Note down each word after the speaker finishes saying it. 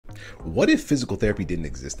What if physical therapy didn't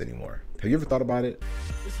exist anymore? Have you ever thought about it?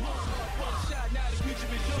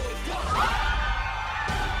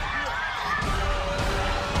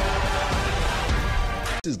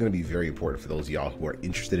 This is going to be very important for those of y'all who are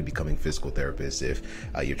interested in becoming physical therapists. If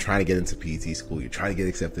you're trying to get into PT school, you're trying to get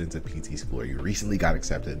accepted into PT school, or you recently got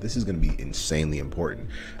accepted, this is going to be insanely important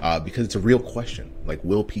because it's a real question. Like,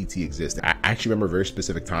 will PT exist? I actually remember a very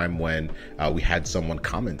specific time when we had someone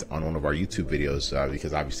comment on one of our YouTube videos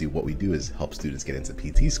because obviously what we do is help students get into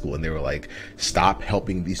PT school. And they were like, stop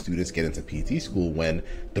helping these students get into PT school when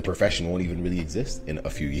the profession won't even really exist in a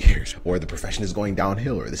few years, or the profession is going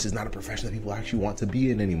downhill, or this is not a profession that people actually want to be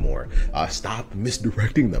in anymore. Stop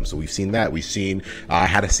misdirecting them. So we've seen that. We've seen, I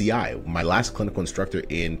had a CI, my last clinical instructor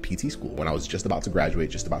in PT school, when I was just about to graduate,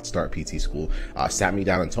 just about to start PT school, sat me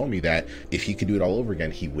down and told me that if he could do it all over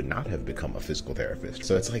again, he would not have become a physical therapist.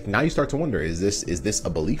 So it's like, now you start to wonder, is this a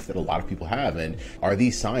belief that a lot of people have? And are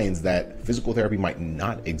these signs that physical therapy might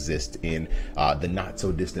not exist in the not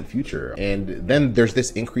so distant future? And then there's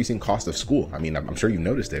this increasing cost of school. I mean, I'm sure you've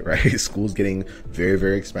noticed it, right? School's getting very,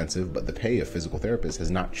 very expensive, but the pay of physical therapists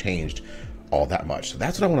has not changed all that much. So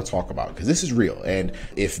that's what I want to talk about, because this is real. And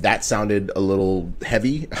if that sounded a little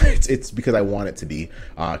heavy, it's because I want it to be,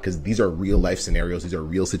 because these are real life scenarios. These are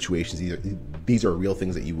real situations. These are real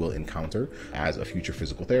things that you will encounter as a future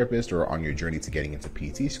physical therapist or on your journey to getting into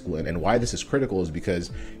PT school. And why this is critical is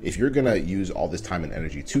because if you're going to use all this time and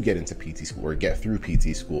energy to get into PT school or get through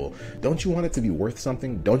PT school, don't you want it to be worth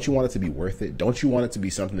something? Don't you want it to be worth it? Don't you want it to be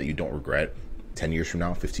something that you don't regret 10 years from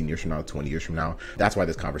now, 15 years from now, 20 years from now? That's why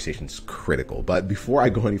this conversation is critical. But before I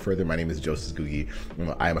go any further, my name is Joseph Gugi.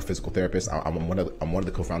 I am a physical therapist. I'm one of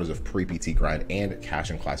the co-founders of Pre-PT Grind and Cash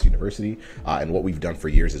and Class University. And what we've done for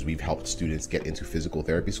years is we've helped students get into physical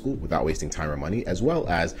therapy school without wasting time or money, as well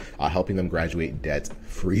as helping them graduate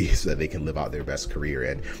debt-free so that they can live out their best career.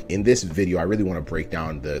 And in this video, I really want to break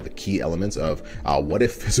down the key elements of what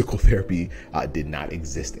if physical therapy did not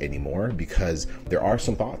exist anymore, because there are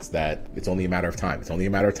some thoughts that it's only a matter of time. It's only a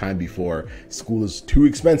matter of time before school is too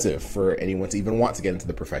expensive for anyone to even want to get into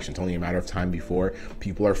the profession. It's only a matter of time before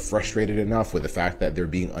people are frustrated enough with the fact that they're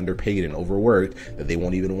being underpaid and overworked that they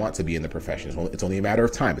won't even want to be in the profession. It's only a matter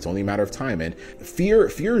of time. It's only a matter of time. And fear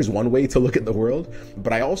is one way to look at the world.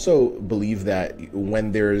 But I also believe that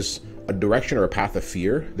when there's a direction or a path of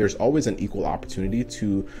fear, there's always an equal opportunity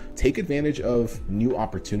to take advantage of new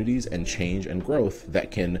opportunities and change and growth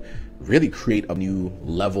that can really create a new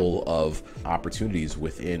level of opportunities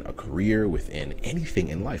within a career, within anything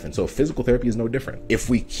in life. And so physical therapy is no different. If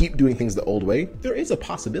we keep doing things the old way, there is a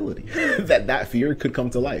possibility that fear could come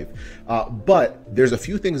to life. But there's a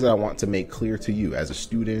few things that I want to make clear to you as a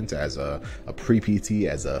student, as a pre-PT,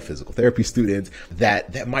 as a physical therapy student,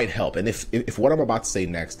 that might help. And if what I'm about to say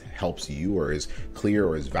next helps you or is clear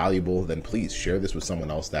or is valuable, then please share this with someone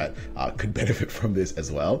else that could benefit from this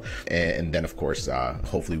as well. And then of course,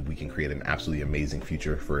 hopefully we can create an absolutely amazing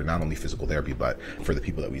future for not only physical therapy, but for the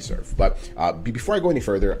people that we serve. But before I go any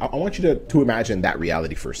further, I want you to imagine that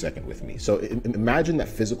reality for a second with me. So imagine that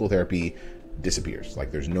physical therapy disappears.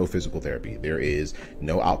 Like, there's no physical therapy. There is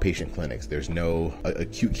no outpatient clinics. There's no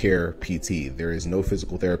acute care PT. There is no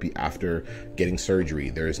physical therapy after getting surgery.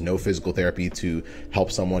 There is no physical therapy to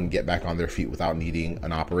help someone get back on their feet without needing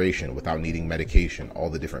an operation, without needing medication, all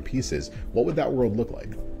the different pieces. What would that world look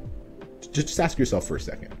like? Just ask yourself for a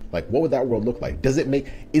second, like, what would that world look like?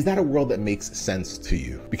 Is that a world that makes sense to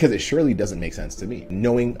you? Because it surely doesn't make sense to me,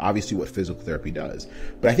 knowing obviously what physical therapy does.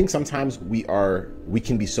 But I think sometimes we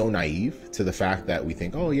can be so naive to the fact that we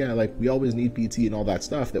think, oh yeah, like we always need PT and all that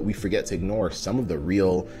stuff, that we forget to ignore some of the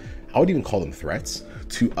real, I would even call them threats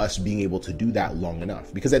to us being able to do that long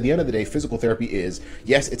enough. Because at the end of the day, physical therapy is,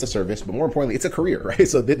 yes, it's a service, but more importantly, it's a career, right?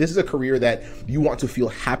 So this is a career that you want to feel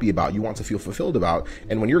happy about, you want to feel fulfilled about.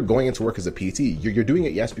 And when you're going into work as a PT, you're doing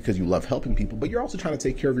it, yes, because you love helping people, but you're also trying to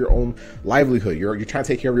take care of your own livelihood. You're trying to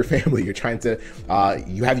take care of your family. You're trying to,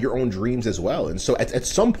 you have your own dreams as well. And so at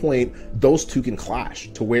some point, those two can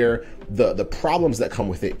clash to where the problems that come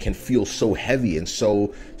with it can feel so heavy and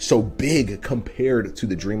so big compared to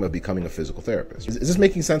the dream of becoming a physical therapist. Is this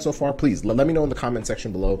making sense so far? Please let me know in the comment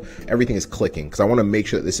section below. Everything is clicking because I want to make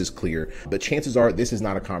sure that this is clear. But chances are this is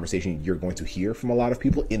not a conversation you're going to hear from a lot of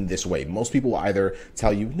people in this way. Most people will either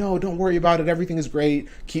tell you, no, don't worry about it. Everything is great.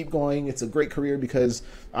 Keep going. It's a great career because,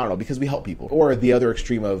 I don't know, because we help people. Or the other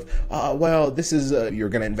extreme of, well, this is, you're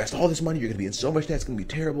going to invest all this money. You're going to be in so much debt. It's going to be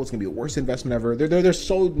terrible. It's going to be the worst investment ever. There's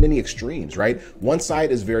so many extremes extremes, right? One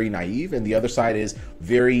side is very naive and the other side is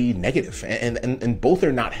very negative, and both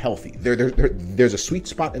are not healthy. There's a sweet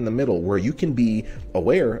spot in the middle where you can be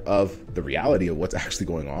aware of the reality of what's actually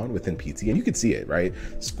going on within PT, and you can see it, right?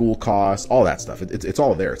 School costs, all that stuff. It's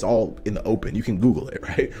all there. It's all in the open. You can Google it,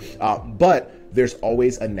 right? But there's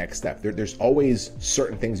always a next step. There's always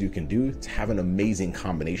certain things you can do to have an amazing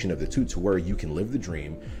combination of the two, to where you can live the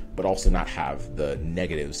dream, but also not have the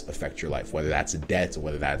negatives affect your life, whether that's debt,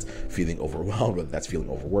 whether that's feeling overwhelmed, whether that's feeling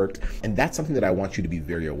overworked. And that's something that I want you to be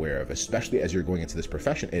very aware of, especially as you're going into this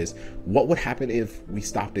profession, is what would happen if we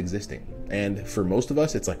stopped existing? And for most of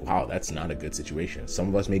us, it's like, wow, that's not a good situation. Some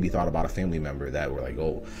of us maybe thought about a family member that were like,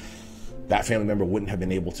 oh, that family member wouldn't have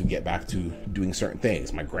been able to get back to doing certain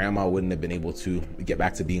things. My grandma wouldn't have been able to get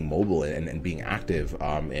back to being mobile and being active,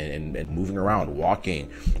 and moving around, walking.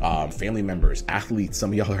 Family members, athletes,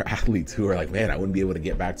 some of y'all are athletes who are like, man, I wouldn't be able to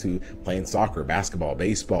get back to playing soccer, basketball,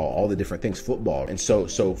 baseball, all the different things, football. And so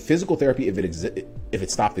physical therapy, if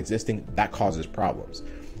it stopped existing, that causes problems.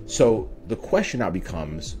 So the question now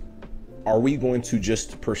becomes, are we going to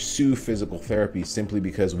just pursue physical therapy simply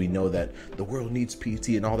because we know that the world needs PT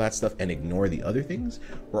and all that stuff and ignore the other things?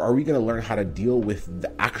 Or are we going to learn how to deal with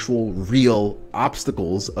the actual real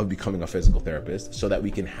obstacles of becoming a physical therapist so that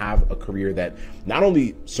we can have a career that not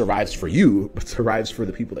only survives for you, but survives for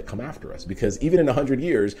the people that come after us? Because even in 100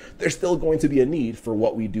 years, there's still going to be a need for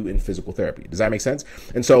what we do in physical therapy. Does that make sense?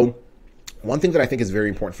 And so one thing that I think is very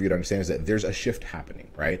important for you to understand is that there's a shift happening,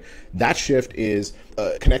 right? That shift is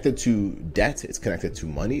connected to debt. It's connected to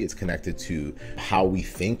money. It's connected to how we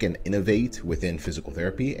think and innovate within physical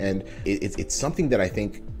therapy. And it's something that I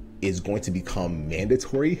think is going to become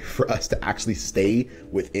mandatory for us to actually stay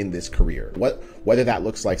within this career. Whether that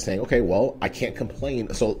looks like saying, okay, well, I can't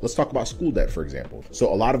complain. So let's talk about school debt, for example.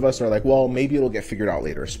 So a lot of us are like, well, maybe it'll get figured out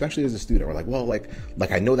later, especially as a student. We're like, well, like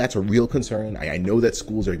I know that's a real concern. I know that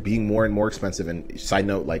schools are being more and more expensive. And side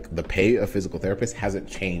note, like the pay of physical therapists hasn't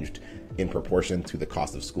changed in proportion to the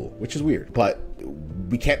cost of school, which is weird. But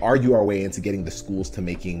we can't argue our way into getting the schools to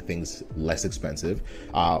making things less expensive.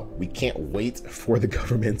 We can't wait for the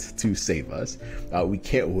government to save us. We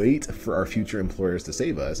can't wait for our future employers to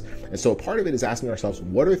save us. And so part of it is asking ourselves,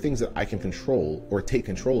 what are things that I can control or take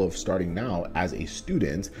control of starting now as a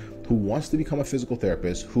student who wants to become a physical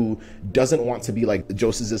therapist, who doesn't want to be like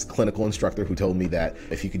Joseph's clinical instructor who told me that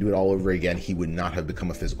if he could do it all over again, he would not have become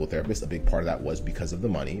a physical therapist. A big part of that was because of the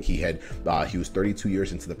money. He was 32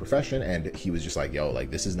 years into the profession, and he was just like, yo,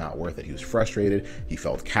 like this is not worth it. He was frustrated. He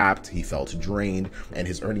felt capped. He felt drained, and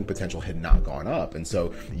his earning potential had not gone up. And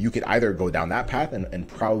so you could either go down that path and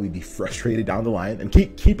probably be frustrated down the line. And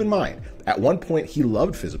keep in mind, at one point he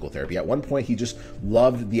loved physical therapy. At one point he just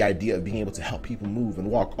loved the idea of being able to help people move and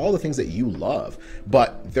walk, all the things that you love.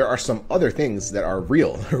 But there are some other things that are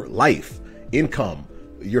real: life, income,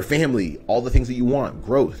 your family, all the things that you want,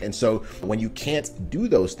 growth. And so when you can't do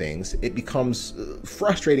those things, it becomes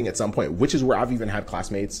frustrating at some point, which is where I've even had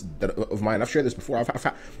classmates of mine. I've shared this before.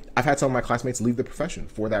 I've had some of my classmates leave the profession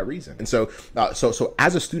for that reason. And so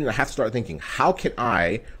as a student, I have to start thinking, how can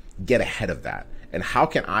I get ahead of that? And how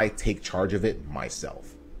can I take charge of it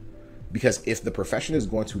myself? Because if the profession is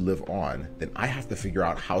going to live on, then I have to figure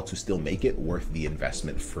out how to still make it worth the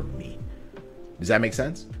investment for me. Does that make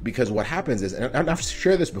sense? Because what happens is, and I've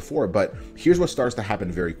shared this before, but here's what starts to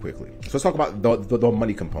happen very quickly. So let's talk about the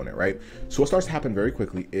money component, right? So what starts to happen very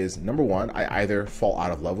quickly is, number one, I either fall out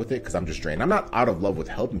of love with it because I'm just drained. I'm not out of love with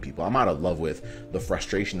helping people. I'm out of love with the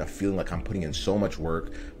frustration of feeling like I'm putting in so much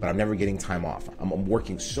work, but I'm never getting time off. I'm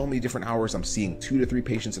working so many different hours. I'm seeing 2 to 3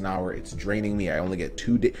 patients an hour. It's draining me. I only get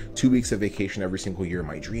 2 weeks of vacation every single year.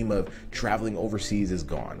 My dream of traveling overseas is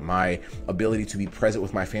gone. My ability to be present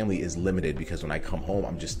with my family is limited because when I come home,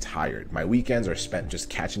 I'm just tired. My weekends are spent just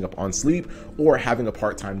catching up on sleep or having a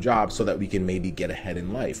part-time job so that we can maybe get ahead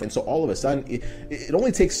in life. And so all of a sudden, it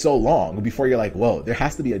only takes so long before you're like, whoa, there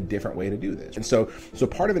has to be a different way to do this. And so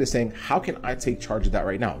part of it is saying, how can I take charge of that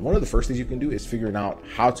right now? One of the first things you can do is figuring out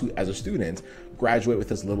how to, as a student, graduate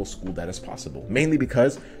with as little school debt as possible, mainly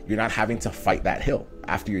because you're not having to fight that hill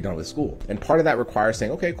after you're done with school. And part of that requires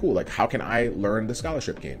saying, okay, cool, like how can I learn the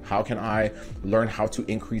scholarship game? How can I learn how to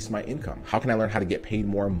increase my income? How can I learn how to get paid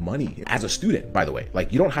more money as a student, by the way?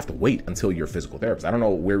 Like you don't have to wait until you're a physical therapist. I don't know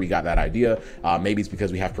where we got that idea. Maybe it's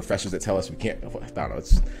because we have professors that tell us we can't, I don't know,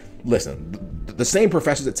 listen, the same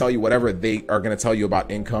professors that tell you whatever they are going to tell you about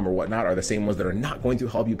income or whatnot are the same ones that are not going to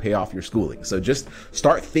help you pay off your schooling. So just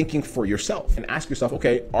start thinking for yourself and ask yourself,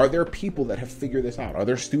 okay, are there people that have figured this out? Are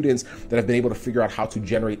there students that have been able to figure out how to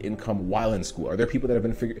generate income while in school? Are there people that have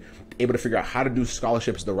been able to figure out how to do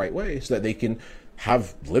scholarships the right way so that they can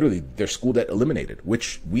have literally their school debt eliminated,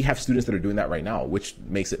 which we have students that are doing that right now, which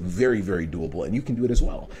makes it very, very doable, and you can do it as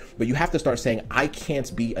well. But you have to start saying, I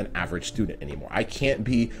can't be an average student anymore. I can't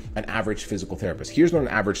be an average physical therapist. Here's what an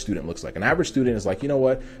average student looks like. An average student is like, you know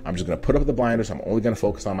what? I'm just going to put up the blinders. I'm only going to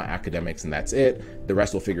focus on my academics, and that's it. The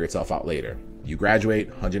rest will figure itself out later. You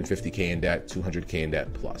graduate, 150K in debt, 200K in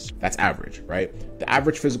debt plus. That's average, right? The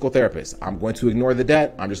average physical therapist, I'm going to ignore the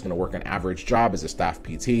debt. I'm just going to work an average job as a staff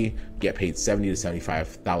PT, get paid $70,000 to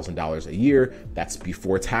 $75,000 a year. That's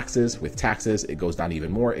before taxes. With taxes, it goes down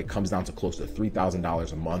even more. It comes down to close to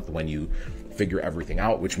 $3,000 a month when you figure everything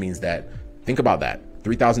out, which means that, think about that.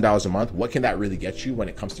 $3,000 a month, what can that really get you when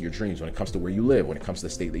it comes to your dreams, when it comes to where you live, when it comes to the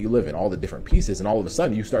state that you live in, all the different pieces? And all of a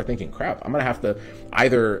sudden you start thinking, crap, I'm gonna have to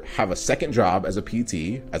either have a second job as a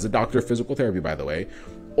PT, as a doctor of physical therapy, by the way,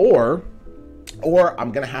 or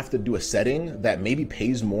I'm gonna have to do a setting that maybe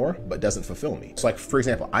pays more but doesn't fulfill me. So like, for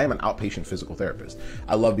example, I am an outpatient physical therapist.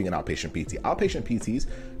 I love being an outpatient PT. Outpatient PTs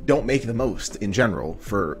don't make the most in general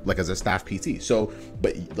for like as a staff PT. So,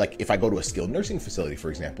 but like if I go to a skilled nursing facility, for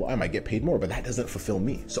example, I might get paid more, but that doesn't fulfill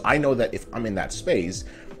me. So I know that if I'm in that space,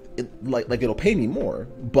 it'll pay me more,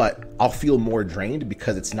 but I'll feel more drained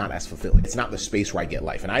because it's not as fulfilling. It's not the space where I get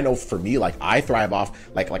life. And I know for me, like I thrive off,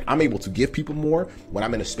 like I'm able to give people more when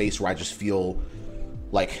I'm in a space where I just feel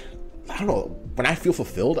like, I don't know, when I feel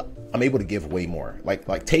fulfilled, I'm able to give way more.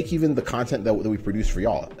 Like take even the content that we produce for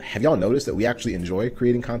y'all. Have y'all noticed that we actually enjoy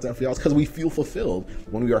creating content for y'all? It's because we feel fulfilled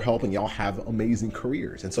when we are helping y'all have amazing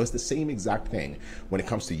careers. And so it's the same exact thing when it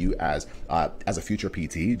comes to you as a future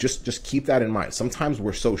PT. Just keep that in mind. Sometimes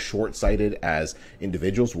we're so short-sighted as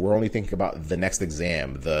individuals. We're only thinking about the next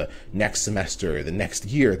exam, the next semester, the next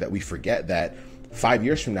year, that we forget that 5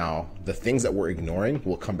 years from now, the things that we're ignoring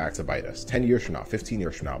will come back to bite us. 10 years from now, 15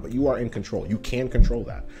 years from now, but you are in control. You can control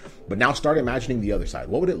that. But now start imagining the other side.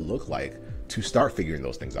 What would it look like to start figuring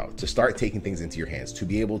those things out, to start taking things into your hands, to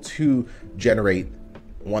be able to generate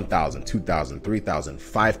 1,000, 2,000, 3,000,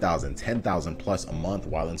 5,000, 10,000 plus a month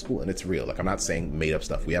while in school? And it's real. Like, I'm not saying made up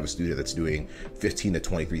stuff. We have a student that's doing $15,000 to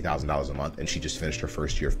 $23,000 a month, and she just finished her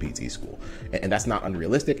first year of PT school. And that's not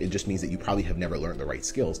unrealistic. It just means that you probably have never learned the right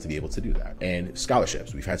skills to be able to do that. And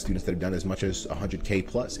scholarships. We've had students that have done as much as 100K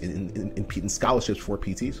plus in scholarships for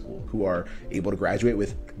PT school, who are able to graduate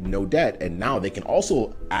with no debt. And now they can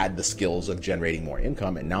also add the skills of generating more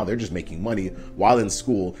income. And now they're just making money while in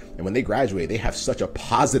school. And when they graduate, they have such a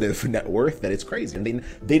positive net worth that it's crazy. And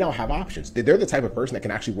they now have options. They're the type of person that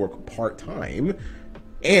can actually work part-time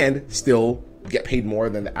and still get paid more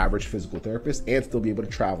than the average physical therapist, and still be able to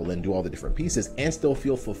travel and do all the different pieces and still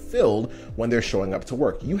feel fulfilled when they're showing up to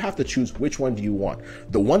work. You have to choose which one do you want.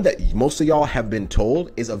 The one that most of y'all have been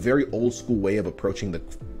told is a very old school way of approaching the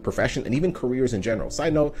profession and even careers in general.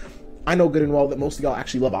 Side note, I know good and well that most of y'all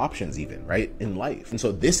actually love options even, right, in life. And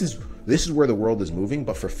so this is where the world is moving.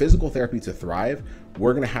 But for physical therapy to thrive,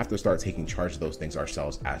 we're going to have to start taking charge of those things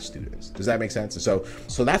ourselves as students. Does that make sense? And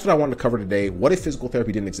so that's what I wanted to cover today. What if physical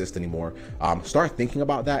therapy didn't exist anymore? Start thinking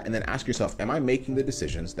about that, and then ask yourself, am I making the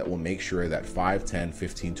decisions that will make sure that 5, 10,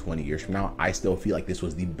 15, 20 years from now, I still feel like this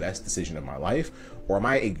was the best decision of my life? Or am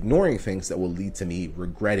I ignoring things that will lead to me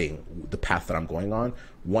regretting the path that I'm going on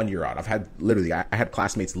 1 year out? I had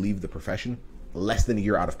classmates leave the profession less than a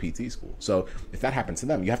year out of PT school. So if that happened to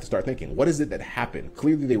them, you have to start thinking, what is it that happened?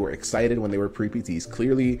 Clearly they were excited when they were pre-PTs.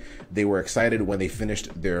 Clearly they were excited when they finished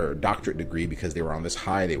their doctorate degree because they were on this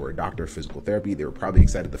high. They were a doctor of physical therapy. They were probably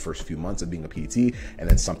excited the first few months of being a PT, and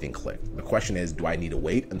then something clicked. The question is, do I need to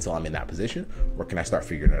wait until I'm in that position, or can I start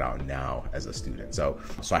figuring it out now as a student? So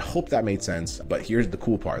I hope that made sense. But here's the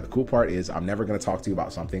cool part. The cool part is I'm never going to talk to you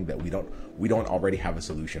about something that we don't already have a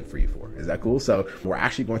solution for you for. Is that cool? So we're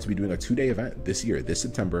actually going to be doing a 2-day event this year, this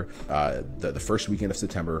September, the first weekend of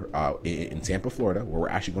September in Tampa, Florida, where we're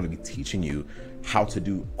actually going to be teaching you how to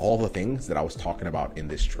do all the things that I was talking about in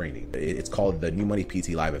this training. It's called the New Money PT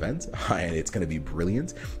Live event, and it's going to be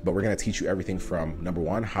brilliant. But we're going to teach you everything from, number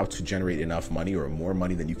one, how to generate enough money, or more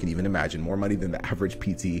money than you can even imagine, more money than the average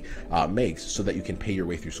PT makes, so that you can pay your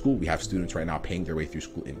way through school. We have students right now paying their way through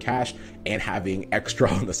school in cash and having extra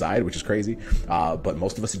on the side, which is crazy. But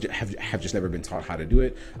most of us have just never been taught how to do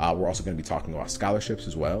it. We're also going to be talking about scholarships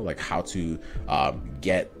as well, like how to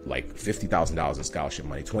get like $50,000 in scholarship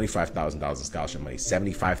money, $25,000 in scholarship money,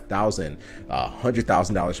 $75,000,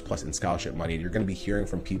 $100,000 plus in scholarship money. And you're going to be hearing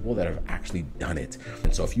from people that have actually done it.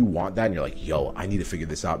 And so if you want that and you're like, yo, I need to figure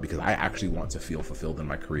this out because I actually want to feel fulfilled in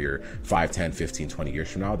my career 5, 10, 15, 20 years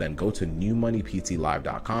from now, then go to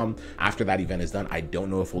newmoneyptlive.com. After that event is done, I don't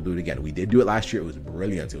know if we'll do it again. We did do it last year. It was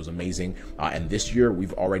brilliant. It was amazing. And this year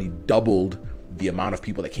we've already doubled the amount of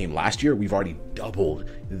people that came last year, we've already doubled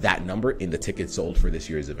that number in the tickets sold for this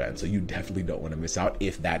year's event. So you definitely don't want to miss out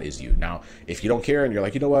if that is you. Now, if you don't care and you're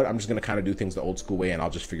like, you know what, I'm just going to kind of do things the old school way and I'll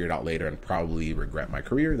just figure it out later and probably regret my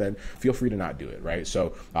career, then feel free to not do it, right?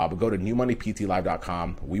 So, but go to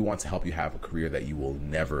newmoneyptlive.com. We want to help you have a career that you will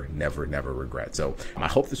never, never, never regret. So I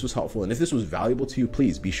hope this was helpful. And if this was valuable to you,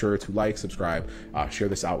 please be sure to like, subscribe, share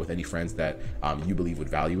this out with any friends that you believe would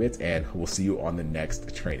value it. And we'll see you on the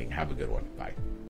next training. Have a good one. Bye.